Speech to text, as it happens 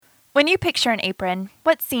When you picture an apron,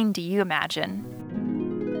 what scene do you imagine?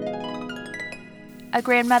 A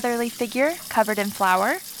grandmotherly figure covered in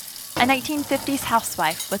flour? A 1950s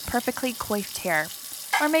housewife with perfectly coiffed hair?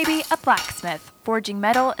 Or maybe a blacksmith forging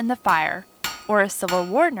metal in the fire? Or a Civil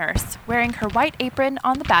War nurse wearing her white apron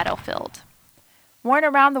on the battlefield? Worn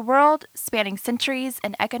around the world, spanning centuries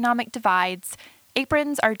and economic divides,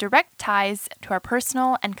 aprons are direct ties to our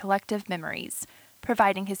personal and collective memories,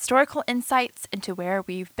 providing historical insights into where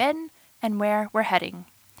we've been and where we're heading.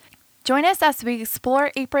 Join us as we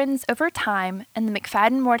explore aprons over time in the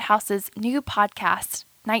McFadden Moorehouse's new podcast,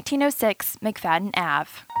 1906 McFadden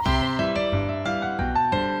Ave.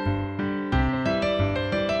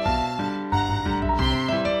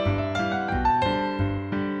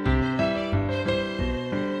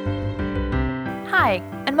 Hi,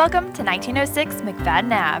 and welcome to 1906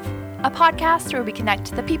 McFadden Ave, a podcast where we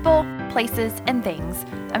connect the people, places, and things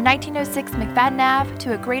of 1906 McFadden Ave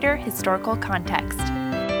to a greater historical context.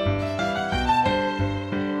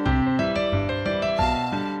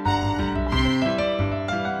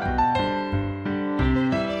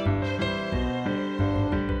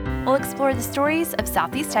 We'll explore the stories of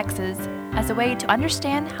Southeast Texas as a way to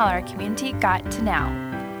understand how our community got to now.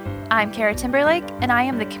 I'm Kara Timberlake, and I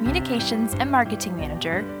am the Communications and Marketing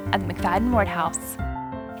Manager at the McFadden Morehouse.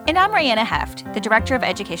 And I'm Rihanna Heft, the Director of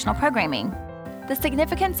Educational Programming. The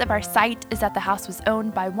significance of our site is that the house was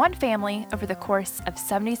owned by one family over the course of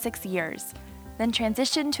 76 years, then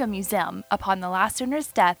transitioned to a museum upon the last owner's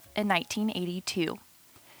death in 1982.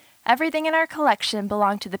 Everything in our collection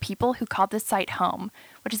belonged to the people who called this site home,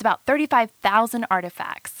 which is about 35,000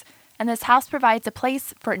 artifacts, and this house provides a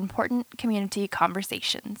place for important community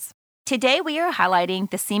conversations. Today we are highlighting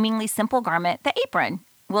the seemingly simple garment, the apron.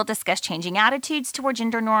 We'll discuss changing attitudes toward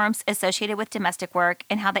gender norms associated with domestic work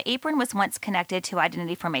and how the apron was once connected to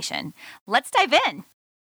identity formation. Let's dive in.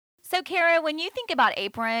 So, Kara, when you think about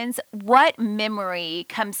aprons, what memory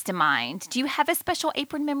comes to mind? Do you have a special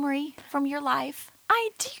apron memory from your life?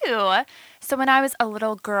 I do. So when I was a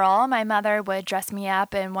little girl, my mother would dress me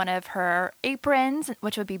up in one of her aprons,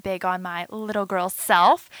 which would be big on my little girl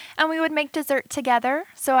self, and we would make dessert together.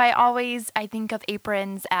 So I think of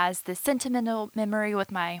aprons as the sentimental memory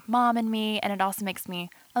with my mom and me, and it also makes me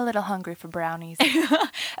a little hungry for brownies.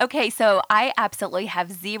 Okay, so I absolutely have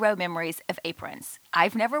zero memories of aprons.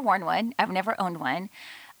 I've never worn one. I've never owned one.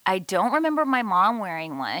 I don't remember my mom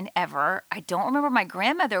wearing one ever. I don't remember my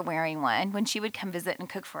grandmother wearing one when she would come visit and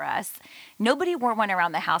cook for us. Nobody wore one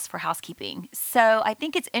around the house for housekeeping. So I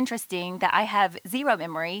think it's interesting that I have zero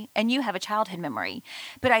memory and you have a childhood memory.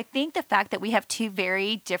 But I think the fact that we have two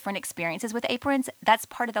very different experiences with aprons, that's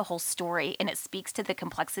part of the whole story, and it speaks to the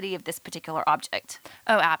complexity of this particular object.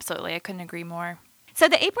 Oh, absolutely. I couldn't agree more. So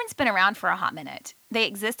the apron's been around for a hot minute. They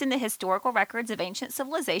exist in the historical records of ancient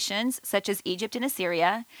civilizations, such as Egypt and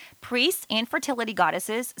Assyria. Priests and fertility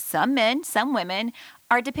goddesses, some men, some women,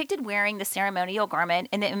 are depicted wearing the ceremonial garment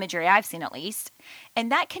in the imagery I've seen at least. And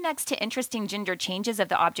that connects to interesting gender changes of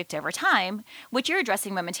the object over time, which you're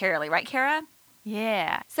addressing momentarily, right, Kara?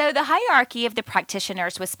 Yeah. So the hierarchy of the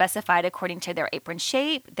practitioners was specified according to their apron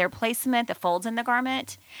shape, their placement, the folds in the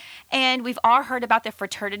garment. And we've all heard about the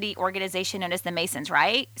fraternity organization known as the Masons,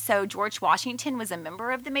 right? So George Washington was a member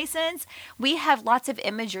of the Masons. We have lots of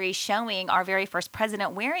imagery showing our very first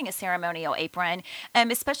president wearing a ceremonial apron.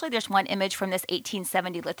 Especially there's one image from this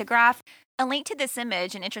 1870 lithograph. A link to this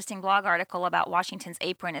image, an interesting blog article about Washington's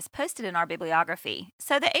apron, is posted in our bibliography.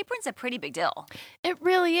 So the apron's a pretty big deal. It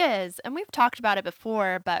really is, and we've talked about it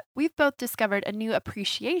before, but we've both discovered a new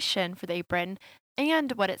appreciation for the apron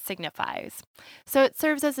and what it signifies. So it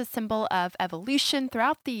serves as a symbol of evolution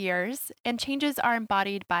throughout the years, and changes are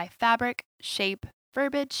embodied by fabric, shape,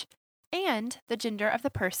 verbiage, and the gender of the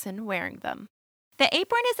person wearing them. The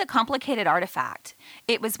apron is a complicated artifact.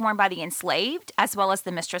 It was worn by the enslaved as well as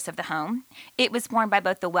the mistress of the home. It was worn by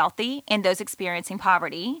both the wealthy and those experiencing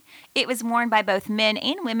poverty. It was worn by both men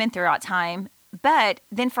and women throughout time, but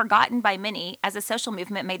then forgotten by many as a social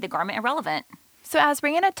movement made the garment irrelevant. So as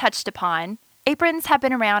Rihanna touched upon, aprons have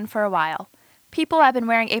been around for a while. People have been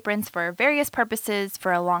wearing aprons for various purposes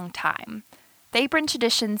for a long time. The apron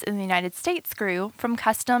traditions in the United States grew from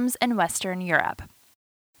customs in Western Europe.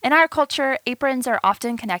 In our culture, aprons are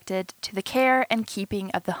often connected to the care and keeping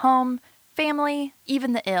of the home, family,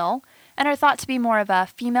 even the ill, and are thought to be more of a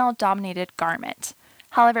female-dominated garment.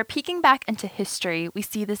 However, peeking back into history, we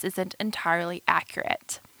see this isn't entirely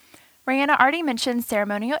accurate. Rihanna already mentioned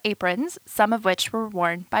ceremonial aprons, some of which were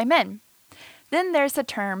worn by men. Then there's the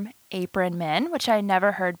term apron men, which I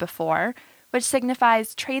never heard before, which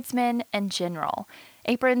signifies tradesmen in general.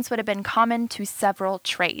 Aprons would have been common to several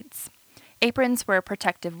trades. Aprons were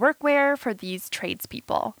protective workwear for these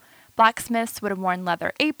tradespeople. Blacksmiths would have worn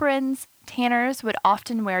leather aprons. Tanners would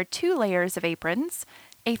often wear 2 layers of aprons,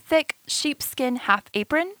 a thick sheepskin half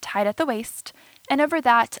apron tied at the waist, and over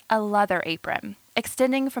that a leather apron,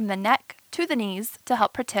 extending from the neck to the knees to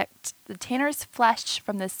help protect the tanner's flesh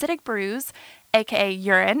from the acidic bruise, aka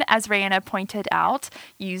urine, as Rayanna pointed out,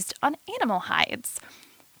 used on animal hides.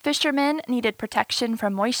 Fishermen needed protection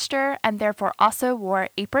from moisture and therefore also wore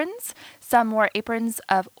aprons. Some wore aprons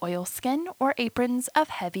of oilskin or aprons of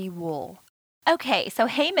heavy wool. Okay, so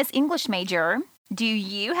hey, Miss English major, do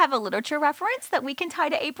you have a literature reference that we can tie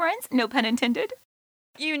to aprons? No pun intended.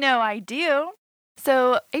 You know I do.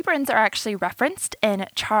 So aprons are actually referenced in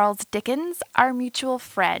Charles Dickens' Our Mutual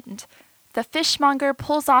Friend. The fishmonger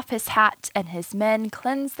pulls off his hat and his men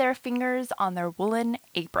cleanse their fingers on their woolen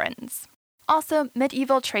aprons. Also,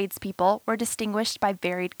 medieval tradespeople were distinguished by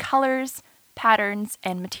varied colors, patterns,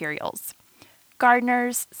 and materials.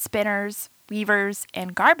 Gardeners, spinners, weavers,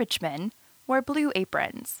 and garbage men wore blue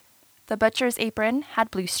aprons. The butcher's apron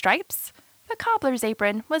had blue stripes. The cobbler's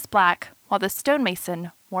apron was black, while the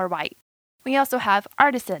stonemason wore white. We also have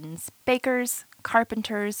artisans, bakers,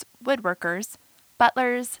 carpenters, woodworkers,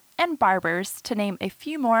 butlers, and barbers, to name a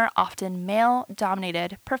few more often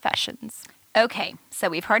male-dominated professions. Okay, so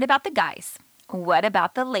we've heard about the guys. What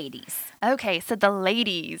about the ladies? Okay, so the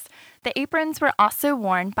ladies. The aprons were also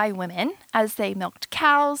worn by women as they milked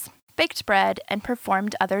cows, baked bread, and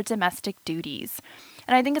performed other domestic duties.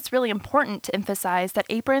 And I think it's really important to emphasize that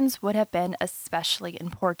aprons would have been especially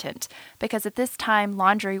important because at this time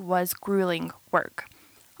laundry was grueling work.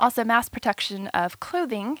 Also, mass production of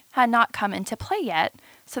clothing had not come into play yet,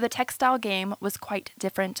 so the textile game was quite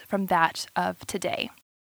different from that of today.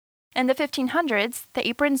 In the 1500s, the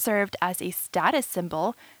apron served as a status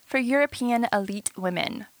symbol for European elite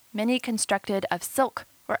women, many constructed of silk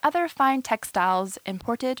or other fine textiles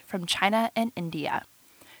imported from China and India.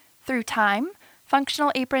 Through time,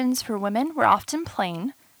 functional aprons for women were often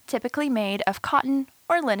plain, typically made of cotton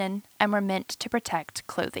or linen, and were meant to protect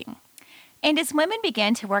clothing. And as women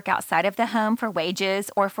began to work outside of the home for wages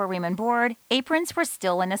or for room and board, aprons were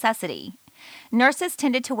still a necessity. Nurses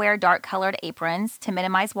tended to wear dark-colored aprons to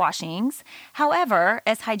minimize washings. However,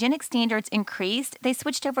 as hygienic standards increased, they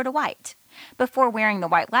switched over to white. Before wearing the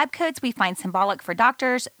white lab coats we find symbolic for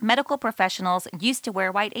doctors, medical professionals used to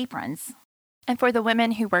wear white aprons. And for the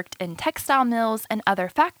women who worked in textile mills and other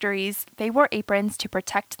factories, they wore aprons to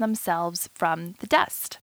protect themselves from the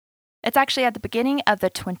dust. It's actually at the beginning of the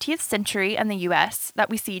 20th century in the U.S. that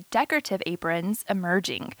we see decorative aprons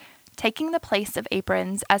emerging, taking the place of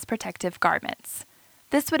aprons as protective garments.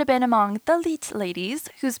 This would have been among the elite ladies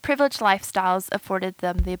whose privileged lifestyles afforded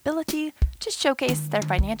them the ability to showcase their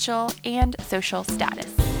financial and social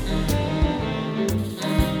status.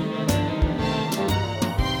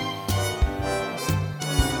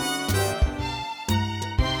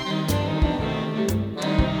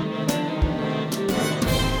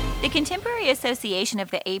 The contemporary association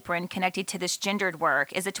of the apron connected to this gendered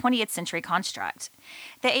work is a 20th century construct.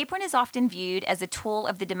 The apron is often viewed as a tool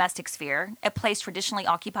of the domestic sphere, a place traditionally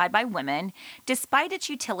occupied by women, despite its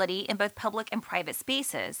utility in both public and private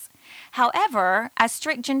spaces. However, as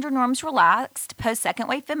strict gender norms relaxed post-second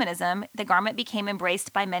wave feminism, the garment became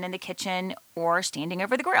embraced by men in the kitchen or standing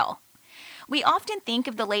over the grill. We often think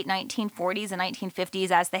of the late 1940s and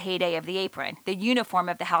 1950s as the heyday of the apron, the uniform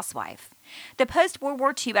of the housewife. The post-World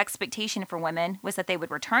War II expectation for women was that they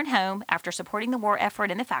would return home after supporting the war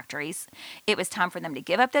effort in the factories. It was time for them to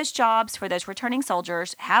give up those jobs for those returning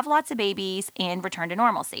soldiers, have lots of babies, and return to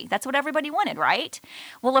normalcy. That's what everybody wanted, right?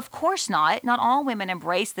 Well, of course not. Not all women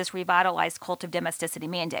embraced this revitalized cult of domesticity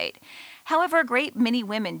mandate. However, a great many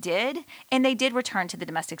women did, and they did return to the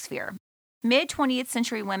domestic sphere. Mid-20th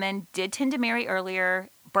century women did tend to marry earlier,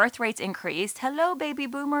 birth rates increased, hello baby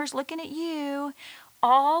boomers, looking at you,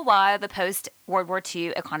 all while the post-World War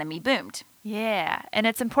II economy boomed. Yeah, and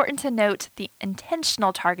it's important to note the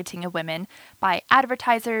intentional targeting of women by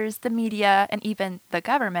advertisers, the media, and even the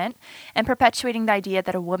government, and perpetuating the idea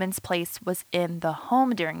that a woman's place was in the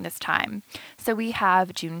home during this time. So we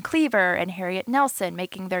have June Cleaver and Harriet Nelson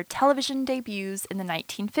making their television debuts in the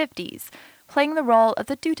 1950s, playing the role of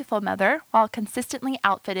the dutiful mother while consistently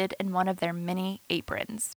outfitted in one of their many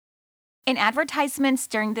aprons. In advertisements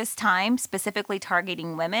during this time, specifically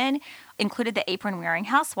targeting women, included the apron-wearing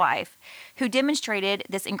housewife, who demonstrated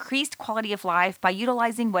this increased quality of life by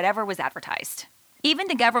utilizing whatever was advertised. Even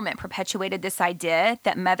the government perpetuated this idea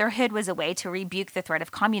that motherhood was a way to rebuke the threat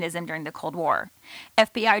of communism during the Cold War.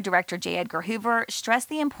 FBI Director J. Edgar Hoover stressed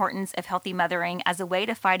the importance of healthy mothering as a way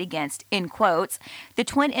to fight against, in quotes, the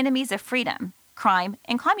twin enemies of freedom, crime,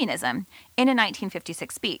 and communism in a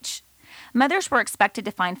 1956 speech. Mothers were expected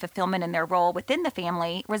to find fulfillment in their role within the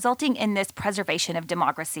family, resulting in this preservation of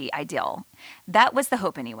democracy ideal. That was the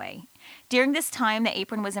hope anyway. During this time, the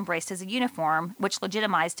apron was embraced as a uniform, which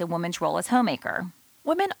legitimized a woman's role as homemaker.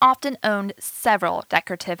 Women often owned several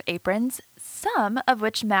decorative aprons, some of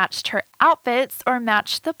which matched her outfits or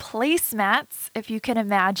matched the placemats, if you can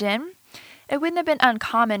imagine. It wouldn't have been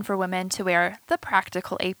uncommon for women to wear the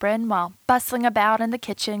practical apron while bustling about in the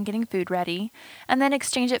kitchen getting food ready, and then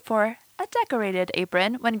exchange it for a decorated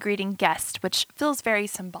apron when greeting guests, which feels very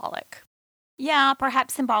symbolic. Yeah,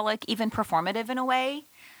 perhaps symbolic, even performative in a way.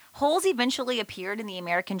 Holes eventually appeared in the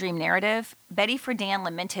American Dream narrative. Betty Friedan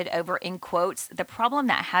lamented over, in quotes, the problem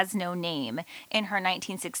that has no name in her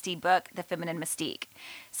 1960 book, The Feminine Mystique.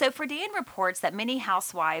 So Friedan reports that many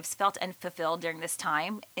housewives felt unfulfilled during this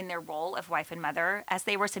time in their role of wife and mother as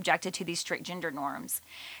they were subjected to these strict gender norms.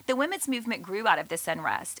 The women's movement grew out of this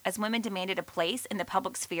unrest as women demanded a place in the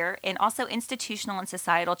public sphere and also institutional and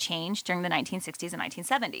societal change during the 1960s and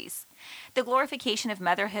 1970s. The glorification of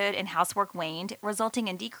motherhood and housework waned, resulting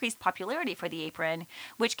in decreased popularity for the apron,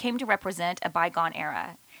 which came to represent a bygone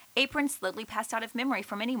era. Aprons slowly passed out of memory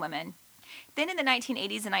for many women. Then in the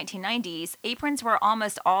 1980s and 1990s, aprons were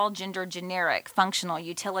almost all gender generic, functional,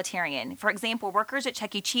 utilitarian. For example, workers at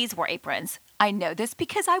Chuck E. Cheese wore aprons. I know this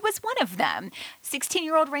because I was one of them.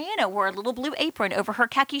 16-year-old Rihanna wore a little blue apron over her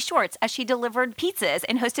khaki shorts as she delivered pizzas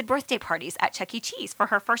and hosted birthday parties at Chuck E. Cheese for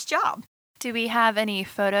her first job. Do we have any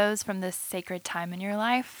photos from this sacred time in your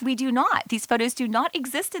life? We do not. These photos do not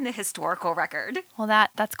exist in the historical record. Well,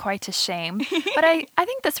 that's quite a shame. But I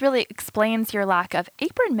think this really explains your lack of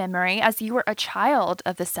apron memory as you were a child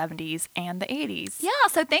of the 70s and the 80s. Yeah,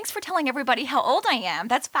 so thanks for telling everybody how old I am.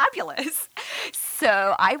 That's fabulous.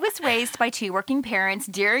 So I was raised by two working parents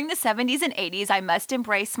during the 70s and 80s. I must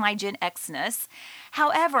embrace my Gen X-ness.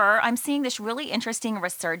 However, I'm seeing this really interesting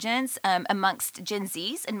resurgence amongst Gen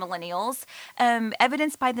Zs and millennials,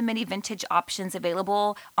 evidenced by the many vintage options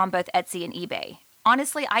available on both Etsy and eBay.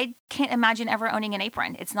 Honestly, I can't imagine ever owning an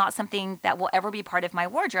apron. It's not something that will ever be part of my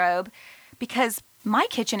wardrobe because my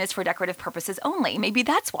kitchen is for decorative purposes only. Maybe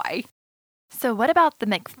that's why. So what about the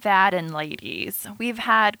McFadden ladies? We've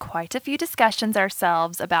had quite a few discussions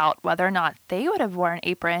ourselves about whether or not they would have worn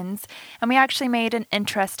aprons, and we actually made an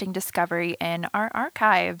interesting discovery in our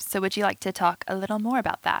archives. So would you like to talk a little more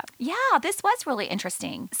about that? Yeah, this was really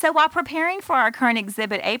interesting. So while preparing for our current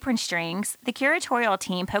exhibit, Apron Strings, the curatorial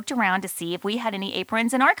team poked around to see if we had any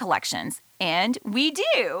aprons in our collections, and we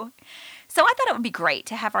do. So I thought it would be great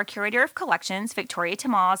to have our curator of collections, Victoria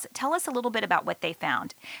Tamaz, tell us a little bit about what they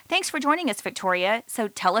found. Thanks for joining us, Victoria. So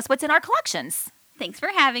tell us what's in our collections. Thanks for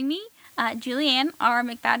having me. Julianne, our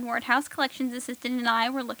McFadden Wardhouse collections assistant, and I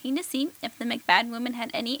were looking to see if the McFadden women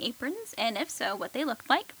had any aprons, and if so, what they looked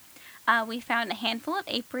like. We found a handful of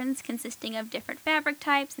aprons consisting of different fabric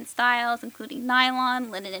types and styles, including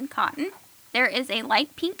nylon, linen, and cotton. There is a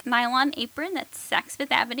light pink nylon apron that's Saks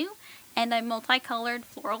Fifth Avenue, and a multicolored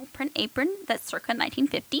floral print apron that's circa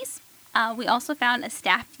 1950s. We also found a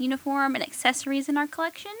staffed uniform and accessories in our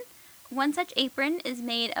collection. One such apron is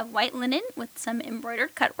made of white linen with some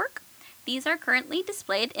embroidered cutwork. These are currently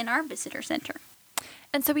displayed in our visitor center.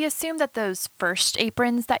 And so we assume that those first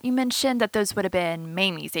aprons that you mentioned, that those would have been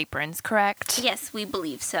Mamie's aprons, correct? Yes, we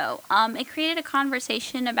believe so. It created a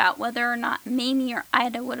conversation about whether or not Mamie or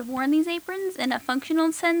Ida would have worn these aprons in a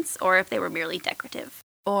functional sense, or if they were merely decorative.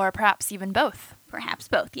 Or perhaps even both. Perhaps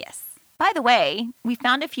both, yes. By the way, we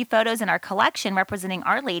found a few photos in our collection representing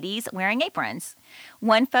our ladies wearing aprons.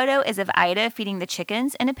 One photo is of Ida feeding the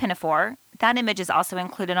chickens in a pinafore. That image is also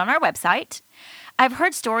included on our website. I've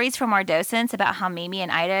heard stories from our docents about how Mamie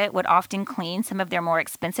and Ida would often clean some of their more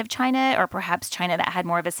expensive china, or perhaps china that had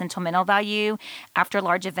more of a sentimental value after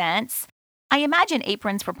large events. I imagine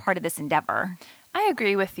aprons were part of this endeavor. I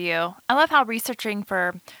agree with you. I love how researching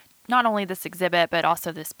for not only this exhibit, but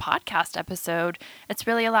also this podcast episode, it's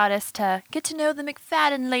really allowed us to get to know the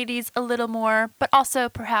McFadden ladies a little more, but also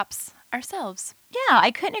perhaps ourselves. Yeah,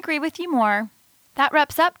 I couldn't agree with you more. That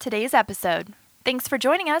wraps up today's episode. Thanks for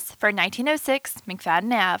joining us for 1906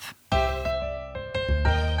 McFadden Ave.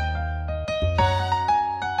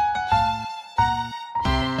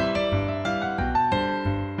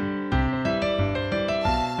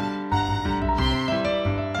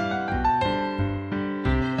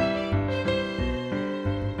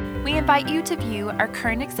 We invite you to view our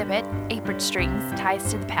current exhibit, Apron Strings,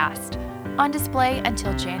 Ties to the Past, on display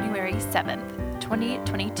until January 7th,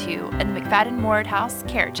 2022 in the McFadden Wardhouse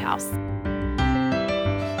Carriage House.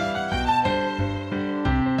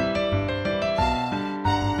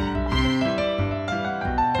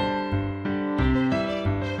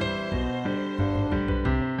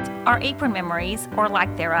 Our apron memories, or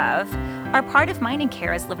lack thereof, are part of mine and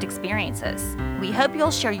Kara's lived experiences. We hope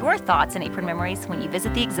you'll share your thoughts and apron memories when you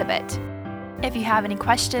visit the exhibit. If you have any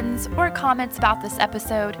questions or comments about this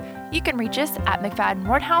episode, you can reach us at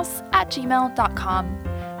mcfaddenwardhouse@gmail.com.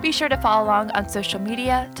 Be sure to follow along on social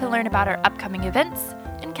media to learn about our upcoming events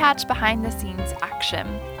and catch behind-the-scenes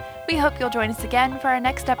action. We hope you'll join us again for our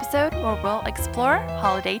next episode where we'll explore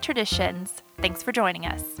holiday traditions. Thanks for joining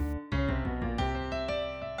us.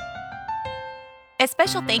 A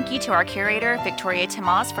special thank you to our curator, Victoria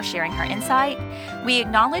Tomas, for sharing her insight. We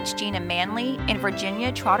acknowledge Gina Manley and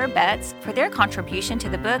Virginia Trotter Betts for their contribution to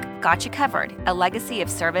the book Got You Covered, A Legacy of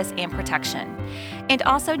Service and Protection. And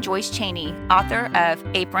also Joyce Chaney, author of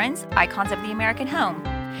Aprons, Icons of the American Home.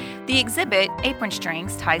 The exhibit, Apron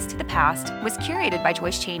Strings, Ties to the Past, was curated by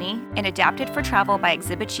Joyce Chaney and adapted for travel by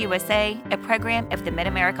Exhibits USA, a program of the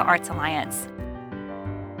Mid-America Arts Alliance.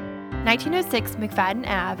 1906 McFadden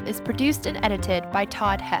Ave is produced and edited by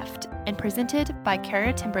Todd Heft and presented by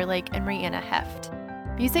Kara Timberlake and Rihanna Heft.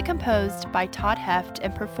 Music composed by Todd Heft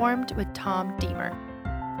and performed with Tom Deemer.